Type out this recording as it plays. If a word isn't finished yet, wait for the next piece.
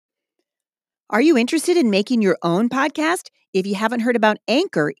Are you interested in making your own podcast? If you haven't heard about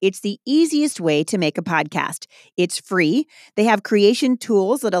Anchor, it's the easiest way to make a podcast. It's free. They have creation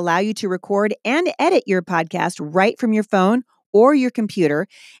tools that allow you to record and edit your podcast right from your phone or your computer.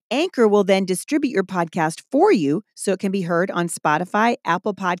 Anchor will then distribute your podcast for you so it can be heard on Spotify,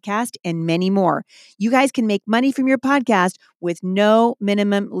 Apple Podcast, and many more. You guys can make money from your podcast with no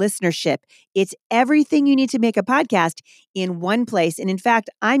minimum listenership. It's everything you need to make a podcast in one place. And in fact,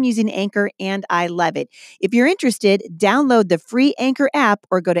 I'm using Anchor and I love it. If you're interested, download the free Anchor app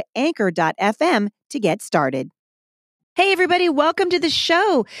or go to anchor.fm to get started. Hey, everybody. Welcome to the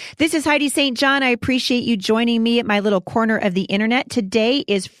show. This is Heidi St. John. I appreciate you joining me at my little corner of the internet. Today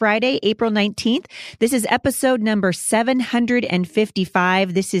is Friday, April 19th. This is episode number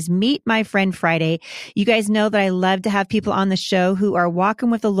 755. This is Meet My Friend Friday. You guys know that I love to have people on the show who are walking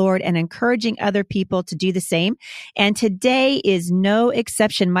with the Lord and encouraging other people to do the same. And today is no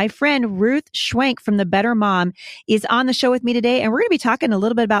exception. My friend Ruth Schwenck from The Better Mom is on the show with me today. And we're going to be talking a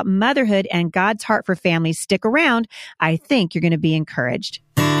little bit about motherhood and God's heart for families. Stick around. I think you're going to be encouraged.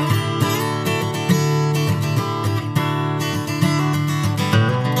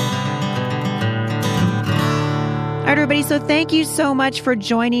 All right, everybody. So thank you so much for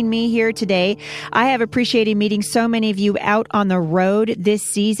joining me here today. I have appreciated meeting so many of you out on the road this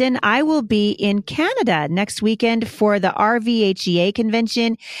season. I will be in Canada next weekend for the RVHEA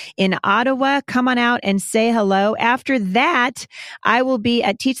convention in Ottawa. Come on out and say hello. After that, I will be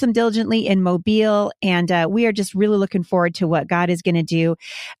at Teach Them Diligently in Mobile. And we are just really looking forward to what God is going to do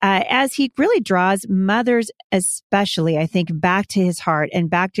as he really draws mothers, especially, I think, back to his heart and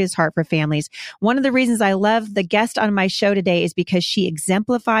back to his heart for families. One of the reasons I love the guest on my show today is because she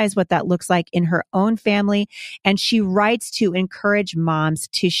exemplifies what that looks like in her own family. And she writes to encourage moms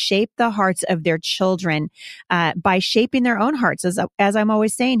to shape the hearts of their children by shaping their own hearts. As I'm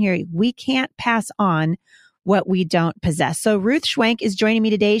always saying here, we can't pass on what we don't possess. So Ruth Schwenck is joining me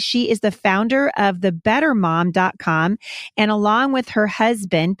today. She is the founder of thebettermom.com. And along with her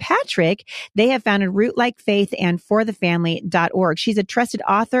husband, Patrick, they have founded Root Like Faith and forthefamily.org. She's a trusted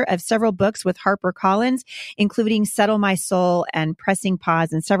author of several books with HarperCollins, including Settle My Soul and Pressing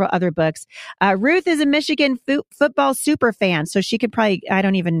Pause and several other books. Ruth is a Michigan football super fan. So she could probably,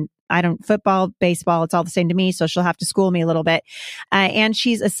 football, baseball, it's all the same to me. So she'll have to school me a little bit. And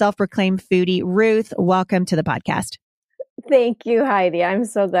she's a self-proclaimed foodie. Ruth, welcome to the podcast. Thank you, Heidi. I'm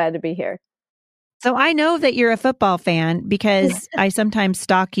so glad to be here. So I know that you're a football fan because I sometimes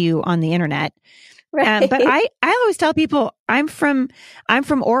stalk you on the internet. Right. But I always tell people I'm from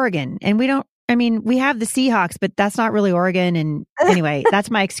Oregon and we have the Seahawks, but that's not really Oregon. And anyway,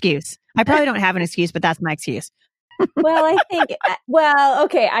 that's my excuse. I probably don't have an excuse, but that's my excuse.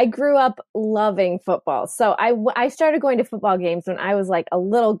 Okay. I grew up loving football. So I started going to football games when I was like a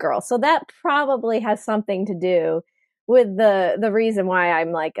little girl. So that probably has something to do with the reason why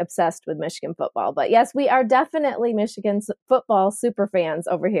I'm like obsessed with Michigan football. But yes, we are definitely Michigan football super fans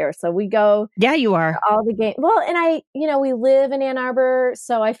over here. So we go. Yeah, you are. All the games. Well, and we live in Ann Arbor.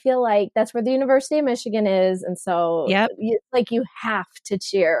 So I feel like that's where the University of Michigan is. And so you have to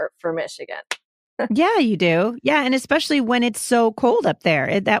cheer for Michigan. Yeah, you do. Yeah. And especially when it's so cold up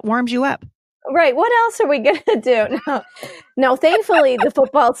there, that warms you up. Right. What else are we going to do? No, thankfully the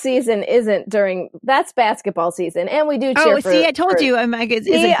football season isn't that's basketball season. And we do cheer for. I told you, I'm like, is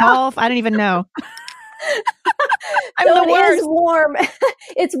it golf? I don't even know. I'm so the worst. It is warm.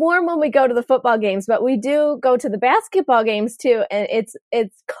 It's warm when we go to the football games, but we do go to the basketball games too. And it's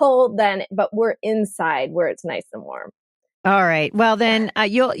cold then, but we're inside where it's nice and warm. All right. Well, then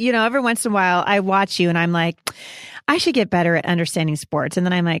every once in a while I watch you and I'm like, I should get better at understanding sports. And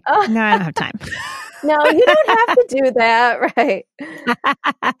then I'm like, no, I don't have time. No, you don't have to do that. Right.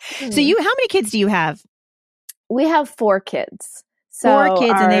 So how many kids do you have? We have 4 kids.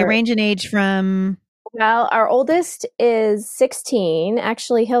 And they range in age from? Well, our oldest is 16.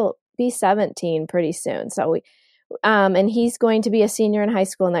 Actually, he'll be 17 pretty soon. So and he's going to be a senior in high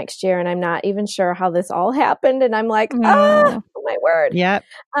school next year. And I'm not even sure how this all happened. And I'm like, oh my word. Yep.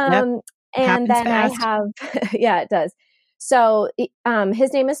 And then fast. I have, it does. So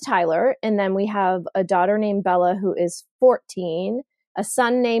his name is Tyler. And then we have a daughter named Bella, who is 14, a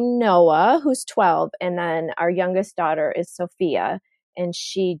son named Noah, who's 12. And then our youngest daughter is Sophia, and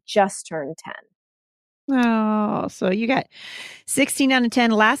she just turned 10. Oh, so you got 16 out of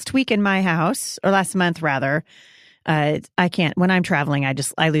 10 last week in my house, or last month rather. I can't, when I'm traveling, I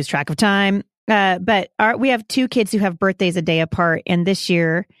lose track of time. But we have 2 kids who have birthdays a day apart. And this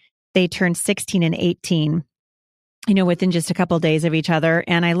year they turned 16 and 18. within just a couple of days of each other.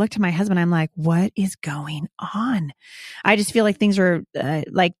 And I looked at my husband, I'm like, what is going on? I just feel like things are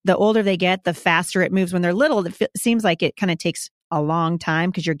like the older they get, the faster it moves. When they're little, it seems like it kind of takes a long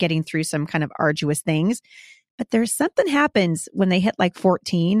time because you're getting through some kind of arduous things. But there's something happens when they hit like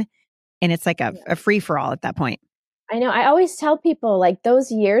 14 and it's like a free for all at that point. I know. I always tell people like those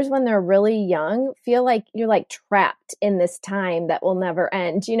years when they're really young feel like you're like trapped in this time that will never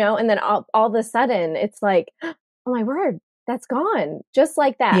end, and then all of a sudden it's like, oh my word, that's gone. Just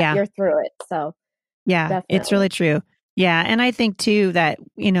like that, you're through it. So yeah, definitely. It's really true. Yeah. And I think too that,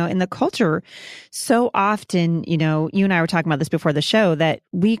 in the culture, so often, you and I were talking about this before the show, that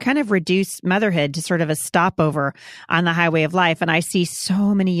we kind of reduce motherhood to sort of a stopover on the highway of life. And I see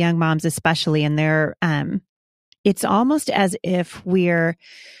so many young moms, especially in their, it's almost as if we're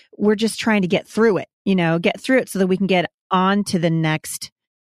just trying to get through it, so that we can get on to the next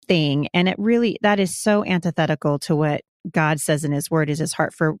thing. And that is so antithetical to what God says in his word is his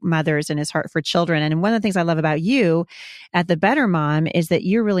heart for mothers and his heart for children. And one of the things I love about you at The Better Mom is that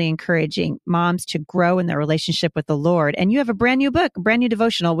you're really encouraging moms to grow in their relationship with the Lord. And you have a brand new book, brand new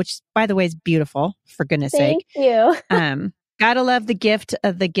devotional, which by the way is beautiful, for goodness sake. Thank you. Gotta love the gift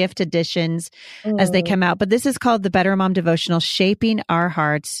of the gift editions as they come out. But this is called The Better Mom Devotional, Shaping Our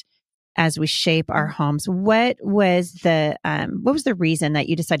Hearts as We Shape Our Homes. What was the reason that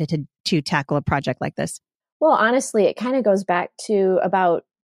you decided to tackle a project like this? Well, honestly, it kind of goes back to about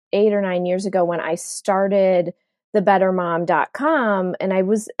 8 or 9 years ago when I started thebettermom.com. And I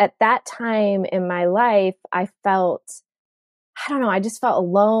was at that time in my life, I just felt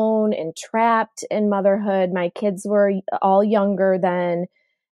alone and trapped in motherhood. My kids were all younger then.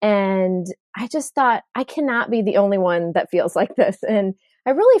 And I just thought, I cannot be the only one that feels like this. And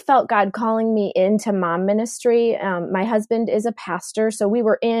I really felt God calling me into mom ministry. My husband is a pastor, so we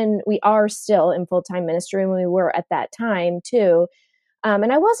are still in full-time ministry, and we were at that time too.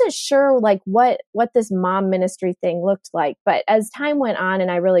 And I wasn't sure like what this mom ministry thing looked like. But as time went on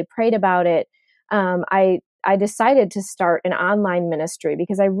and I really prayed about it, I decided to start an online ministry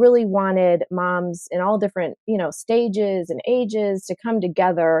because I really wanted moms in all different, stages and ages to come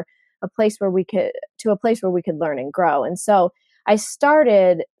together, a place where we could learn and grow. And so I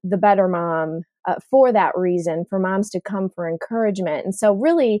started The Better Mom for that reason, for moms to come for encouragement. And so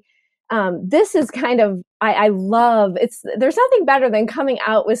really, this is kind of, I love, there's nothing better than coming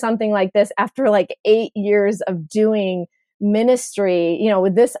out with something like this after like 8 years of doing ministry,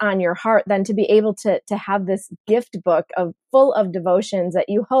 with this on your heart, than to be able to have this gift book full of devotions that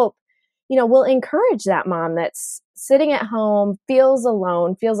you hope, will encourage that mom that's sitting at home, feels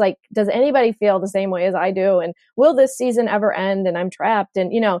alone, feels like, does anybody feel the same way as I do? And will this season ever end? And I'm trapped.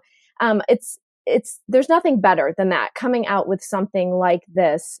 And, there's nothing better than that, coming out with something like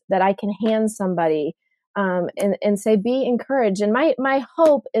this that I can hand somebody, and say, be encouraged. And my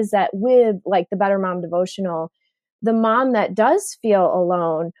hope is that with like the Better Mom devotional, the mom that does feel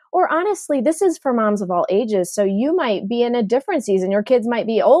alone, or honestly, this is for moms of all ages. So you might be in a different season. Your kids might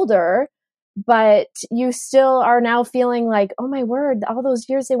be older, but you still are now feeling like, oh my word, all those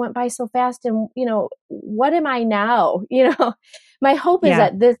years, they went by so fast. And, what am I now? My hope is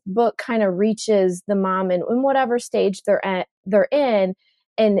that this book kind of reaches the mom in whatever stage they're in,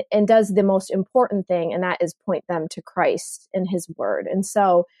 and does the most important thing. And that is point them to Christ and his word. And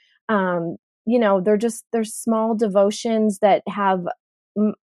so, there's small devotions that have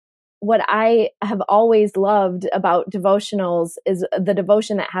what I have always loved about devotionals is the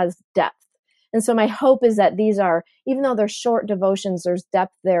devotion that has depth. And so my hope is that these are, even though they're short devotions, there's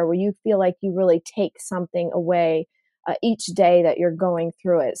depth there where you feel like you really take something away each day that you're going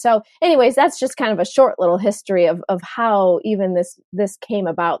through it. So anyways, that's just kind of a short little history of how even this came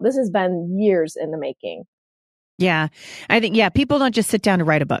about. This has been years in the making. Yeah. I think, people don't just sit down to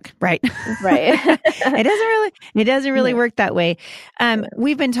write a book, right? Right. It doesn't really work that way.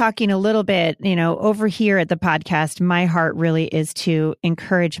 We've been talking a little bit, over here at the podcast. My heart really is to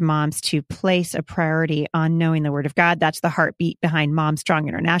encourage moms to place a priority on knowing the word of God. That's the heartbeat behind Mom Strong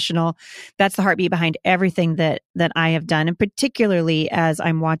International. That's the heartbeat behind everything that I have done. And particularly as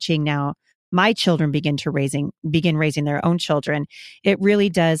I'm watching now my children begin raising their own children, it really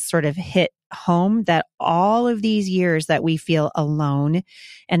does sort of hit home that all of these years that we feel alone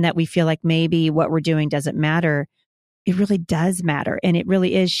and that we feel like maybe what we're doing doesn't matter, it really does matter. And it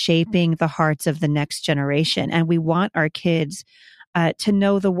really is shaping the hearts of the next generation. And we want our kids to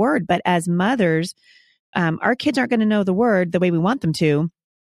know the word. But as mothers, our kids aren't going to know the word the way we want them to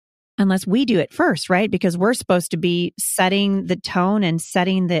unless we do it first, right? Because we're supposed to be setting the tone and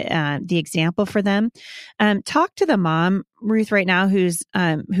setting the example for them. Talk to the mom, Ruth, right now,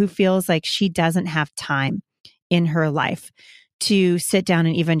 who feels like she doesn't have time in her life to sit down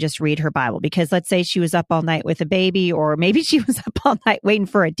and even just read her Bible. Because let's say she was up all night with a baby, or maybe she was up all night waiting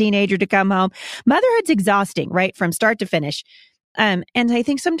for a teenager to come home. Motherhood's exhausting, right? From start to finish. And I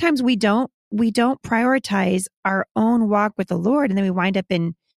think sometimes we don't prioritize our own walk with the Lord, and then we wind up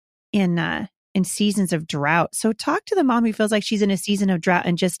in seasons of drought. So talk to the mom who feels like she's in a season of drought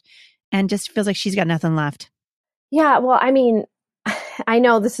and just feels like she's got nothing left. Yeah, well, I mean, I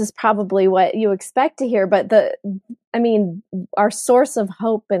know this is probably what you expect to hear, but our source of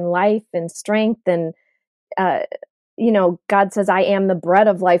hope and life and strength and, God says, I am the bread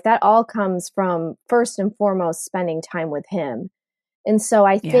of life. That all comes from, first and foremost, spending time with him. And so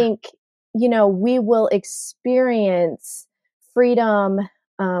I think, we will experience freedom.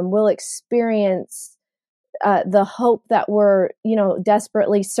 We'll experience the hope that we're,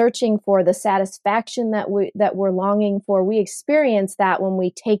 desperately searching for, the satisfaction that we're longing for. We experience that when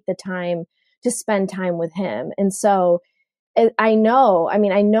we take the time to spend time with him. And so I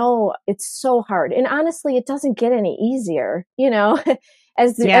know it's so hard. And honestly, it doesn't get any easier,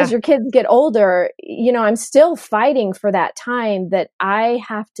 as your kids get older, I'm still fighting for that time that I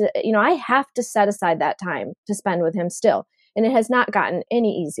have to set aside that time to spend with him still. And it has not gotten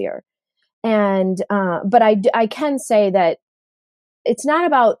any easier. And, but I can say that it's not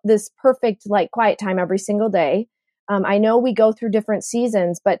about this perfect, quiet time every single day. I know we go through different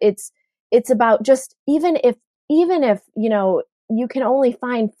seasons, but it's about just, even if, you can only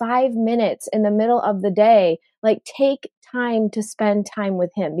find 5 minutes in the middle of the day, take time to spend time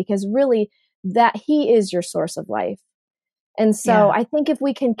with him, because really that he is your source of life. And so I think if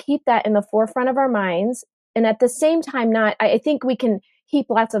we can keep that in the forefront of our minds, and at the same time, I think we can heap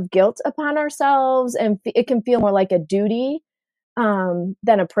lots of guilt upon ourselves, and it can feel more like a duty than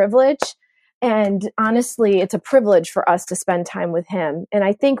a privilege. And honestly, it's a privilege for us to spend time with him. And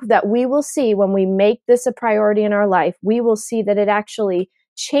I think that we will see, when we make this a priority in our life, we will see that it actually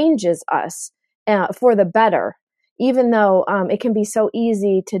changes us for the better, even though it can be so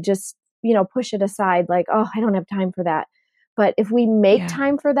easy to just, push it aside, oh, I don't have time for that. But if we make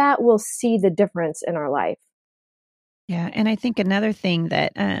time for that, we'll see the difference in our life. Yeah. And I think another thing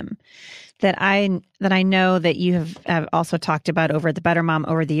that I know that you have also talked about over at the Better Mom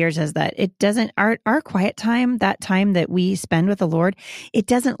over the years is that it doesn't, our quiet time, that time that we spend with the Lord, it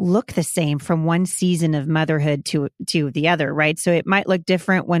doesn't look the same from one season of motherhood to the other, right? So it might look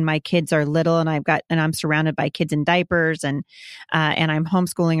different when my kids are little and I'm surrounded by kids in diapers and I'm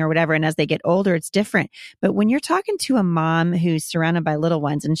homeschooling or whatever. And as they get older, it's different. But when you're talking to a mom who's surrounded by little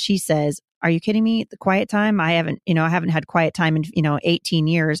ones and she says, are you kidding me? The quiet time? I haven't had quiet time in, 18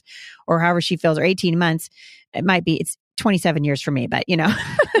 years or however she feels, or 18 months. It's 27 years for me, but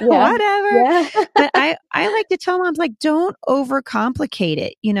whatever. Yeah. But I like to tell moms, don't overcomplicate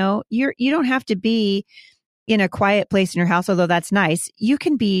it. You don't have to be in a quiet place in your house, although that's nice. You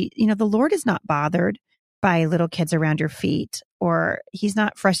can be, the Lord is not bothered by little kids around your feet, or he's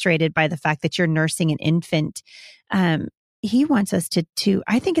not frustrated by the fact that you're nursing an infant. He wants us to,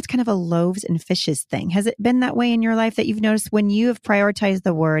 I think it's kind of a loaves and fishes thing. Has it been that way in your life that you've noticed when you have prioritized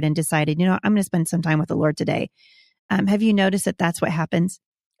the word and decided, I'm going to spend some time with the Lord today? Have you noticed that that's what happens?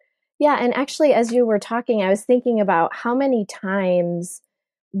 Yeah. And actually, as you were talking, I was thinking about how many times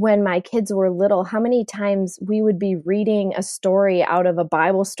when my kids were little, how many times we would be reading a story out of a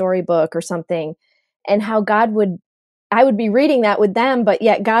Bible storybook or something, and how I would be reading that with them, but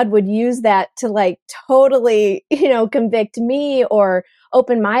yet God would use that to totally, convict me or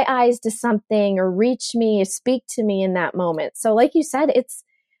open my eyes to something or reach me, or speak to me in that moment. So like you said,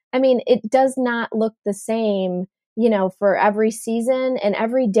 it does not look the same, for every season, and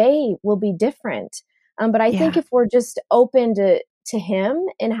every day will be different. But I think if we're just open to him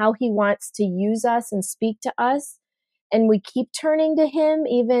and how he wants to use us and speak to us, and we keep turning to him,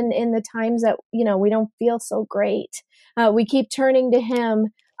 even in the times that, we don't feel so great. We keep turning to him,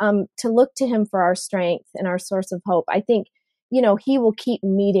 to look to him for our strength and our source of hope. I think, he will keep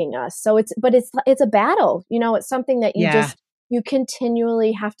meeting us. So it's a battle, it's something that you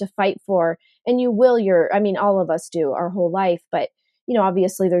continually have to fight for, and you will all of us do our whole life. But,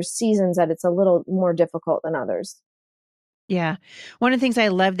 obviously there's seasons that it's a little more difficult than others. Yeah. One of the things I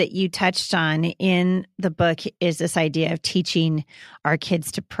love that you touched on in the book is this idea of teaching our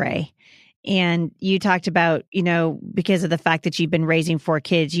kids to pray. And you talked about, because of the fact that you've been raising 4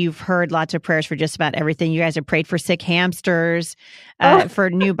 kids, you've heard lots of prayers for just about everything. You guys have prayed for sick hamsters, for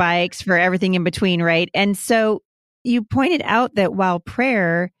new bikes, for everything in between, right? And so you pointed out that while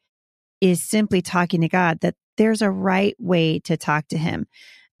prayer is simply talking to God, that there's a right way to talk to him.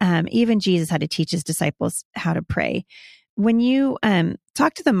 Even Jesus had to teach his disciples how to pray. when you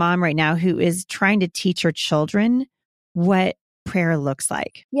talk to the mom right now who is trying to teach her children what prayer looks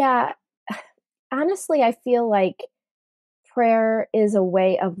like? Yeah. Honestly, I feel like prayer is a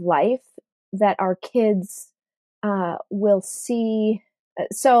way of life that our kids will see.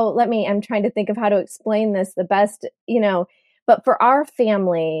 So I'm trying to think of how to explain this the best, but for our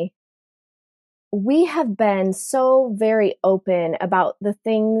family, we have been so very open about the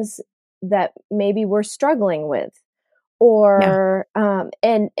things that maybe we're struggling with, or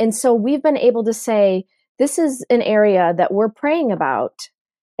and so we've been able to say, this is an area that we're praying about,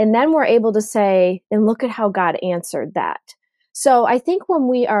 and then we're able to say, and look at how God answered that. So I think when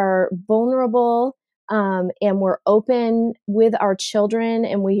we are vulnerable, and we're open with our children,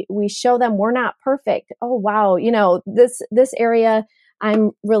 and we show them we're not perfect. Oh wow, this area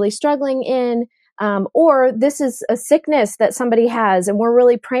I'm really struggling in. Or this is a sickness that somebody has, and we're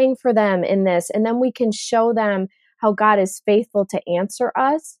really praying for them in this. And then we can show them how God is faithful to answer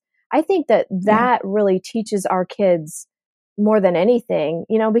us. I think that really teaches our kids more than anything,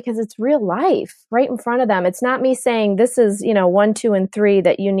 because it's real life right in front of them. It's not me saying this is, 1, 2, and 3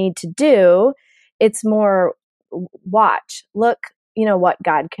 that you need to do. It's more watch, look, what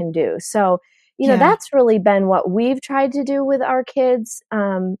God can do. So, that's really been what we've tried to do with our kids.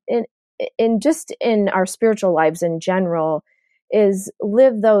 In just in our spiritual lives in general, is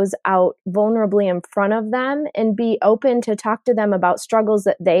live those out vulnerably in front of them and be open to talk to them about struggles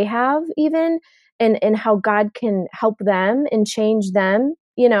that they have even, and how God can help them and change them,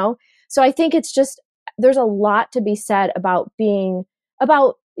 So I think it's just, there's a lot to be said about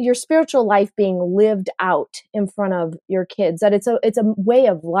your spiritual life being lived out in front of your kids, that it's a way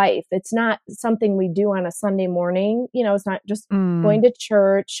of life. It's not something we do on a Sunday morning. It's not just going to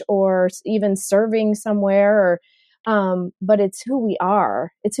church or even serving somewhere, but it's who we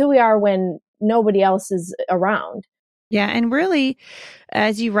are. It's who we are when nobody else is around. Yeah. And really,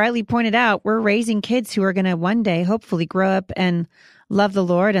 as you rightly pointed out, we're raising kids who are going to one day hopefully grow up and love the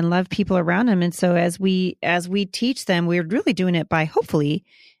Lord and love people around them. And so as we teach them, we're really doing it by hopefully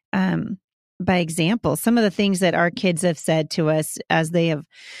by example. Some of the things that our kids have said to us as they have,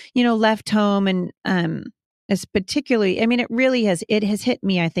 left home, and is particularly, it has hit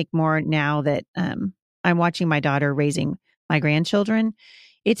me, I think, more now that I'm watching my daughter raising my grandchildren.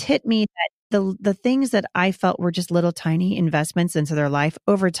 It's hit me that the things that I felt were just little tiny investments into their life,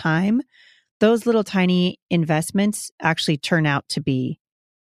 over time, those little tiny investments actually turn out to be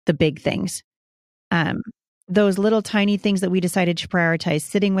the big things. Those little tiny things that we decided to prioritize,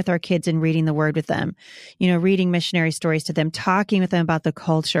 sitting with our kids and reading the word with them, reading missionary stories to them, talking with them about the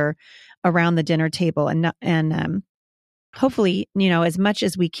culture around the dinner table, and hopefully, as much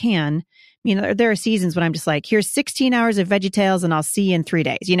as we can. There are seasons when I'm just like, here's 16 hours of VeggieTales and I'll see you in 3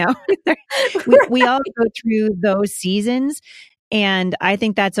 days, we all go through those seasons, and I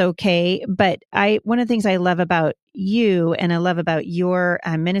think that's okay. But one of the things I love about you, and I love about your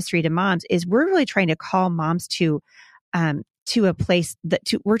ministry to moms, is we're really trying to call moms to a place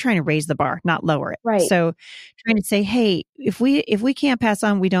we're trying to raise the bar, not lower it. Right. So trying to say, hey, if we can't pass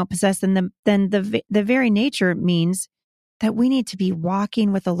on, we don't possess, then the very nature means that we need to be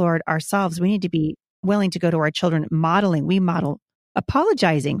walking with the Lord ourselves. We need to be willing to go to our children modeling. We model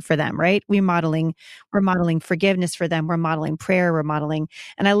apologizing for them, right? We're modeling forgiveness for them. We're modeling prayer. We're modeling.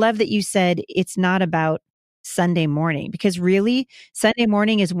 And I love that you said it's not about Sunday morning, because really Sunday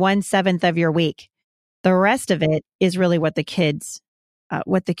morning is 1/7 of your week. The rest of it is really what the kids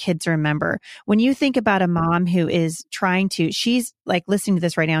remember. When you think about a mom who is she's like listening to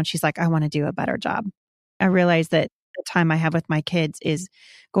this right now, and she's like, I want to do a better job. I realize that the time I have with my kids is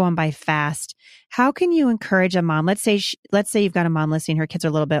going by fast. How can you encourage a mom? Let's say you've got a mom listening, her kids are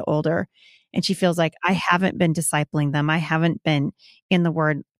a little bit older, and she feels like, I haven't been discipling them. I haven't been in the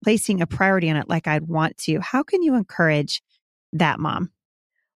word, placing a priority on it like I'd want to. How can you encourage that mom?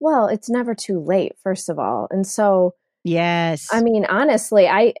 Well, it's never too late, first of all. And so, yes, I mean, honestly,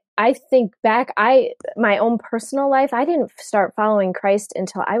 I think back, my own personal life, I didn't start following Christ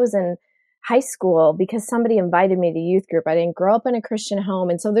until I was in high school because somebody invited me to youth group. I didn't grow up in a Christian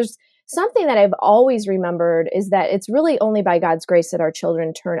home. And so there's something that I've always remembered, is that it's really only by God's grace that our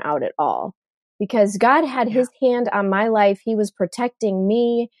children turn out at all, because God had his hand on my life. He was protecting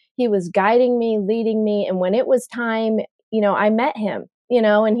me. He was guiding me, leading me. And when it was time, I met him,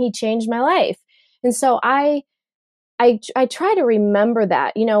 and he changed my life. And so I try to remember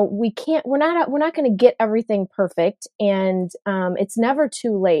that, we're not going to get everything perfect. And it's never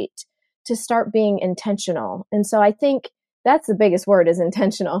too late to start being intentional. And so I think that's the biggest word, is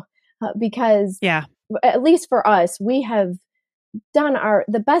intentional, because at least for us, we have done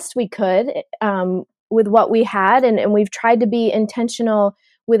the best we could what we had, and we've tried to be intentional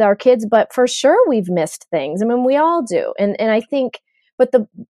with our kids, but for sure we've missed things. I mean, we all do. And I think, but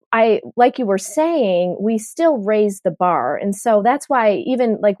like you were saying, we still raise the bar. And so that's why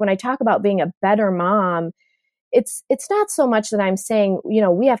even like when I talk about being a better mom, it's not so much that I'm saying,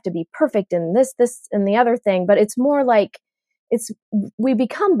 we have to be perfect in this, and the other thing, but it's more like we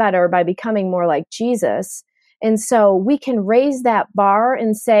become better by becoming more like Jesus. And so we can raise that bar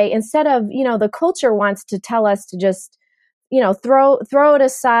and say, instead of, the culture wants to tell us to just, throw it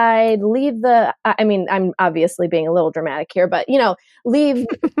aside, I'm obviously being a little dramatic here, but,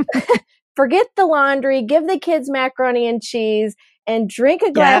 forget the laundry, give the kids macaroni and cheese and drink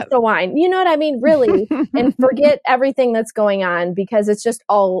a glass of wine. You know what I mean? Really. And forget everything that's going on because it's just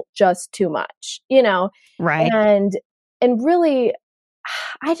all just too much, Right. And really,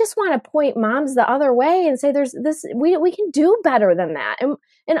 I just want to point moms the other way and say there's this, we can do better than that.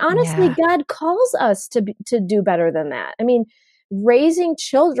 And honestly, God calls us to do better than that. I mean, raising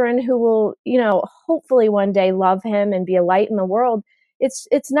children who will, hopefully one day love him and be a light in the world.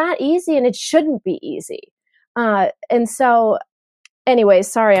 It's not easy, and it shouldn't be easy. And so anyway,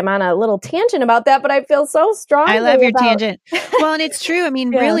 sorry, I'm on a little tangent about that, but I feel so strongly. I love your tangent. Well, and it's true. I mean,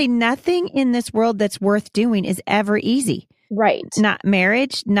 really nothing in this world that's worth doing is ever easy. Right. Not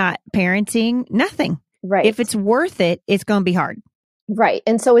marriage, not parenting, nothing. Right. If it's worth it, it's going to be hard. Right.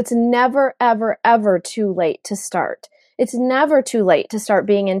 And so it's never, ever, ever too late to start. It's never too late to start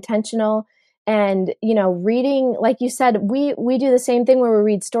being intentional and, reading, like you said, we do the same thing where we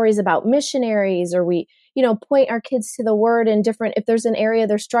read stories about missionaries, or we, point our kids to the word in different, if there's an area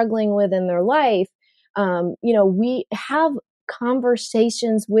they're struggling with in their life, we have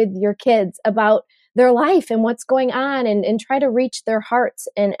conversations with your kids about their life and what's going on, and try to reach their hearts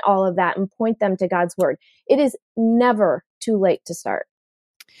and all of that and point them to God's word. It is never too late to start.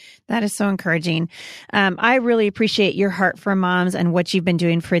 That is so encouraging. I really appreciate your heart for moms and what you've been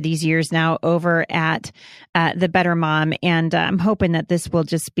doing for these years now over at The Better Mom. And I'm hoping that this will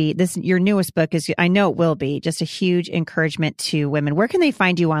just be your newest book I know it will be just a huge encouragement to women. Where can they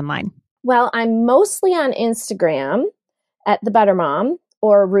find you online? Well, I'm mostly on Instagram at The Better Mom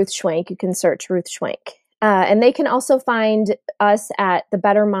or Ruth Schwenck. You can search Ruth Schwenck. And they can also find us at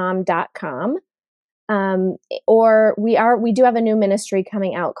thebettermom.com. Or we do have a new ministry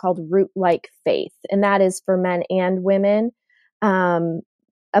coming out called Root Like Faith, and that is for men and women. We're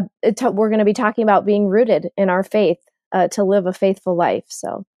going to be talking about being rooted in our faith to live a faithful life.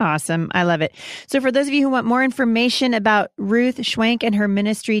 So awesome. I love it. So for those of you who want more information about Ruth Schwenck and her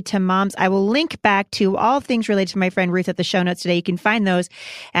ministry to moms, I will link back to all things related to my friend Ruth at the show notes today. You can find those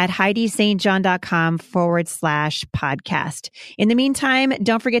at HeidiSt.com/podcast. In the meantime,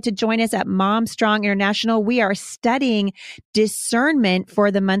 don't forget to join us at Mom Strong International. We are studying discernment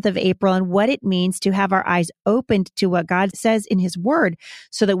for the month of April and what it means to have our eyes opened to what God says in his word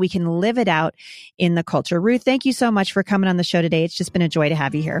so that we can live it out in the culture. Ruth, thank you so much for coming on the show today. It's just been a joy to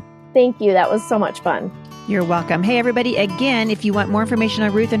have you here. Thank you. That was so much fun. You're welcome. Hey, everybody. Again, if you want more information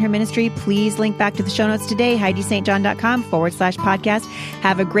on Ruth and her ministry, please link back to the show notes today, HeidiSt.com/podcast.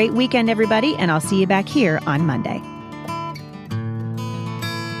 Have a great weekend, everybody, and I'll see you back here on Monday.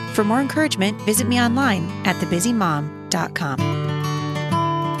 For more encouragement, visit me online at thebusymom.com.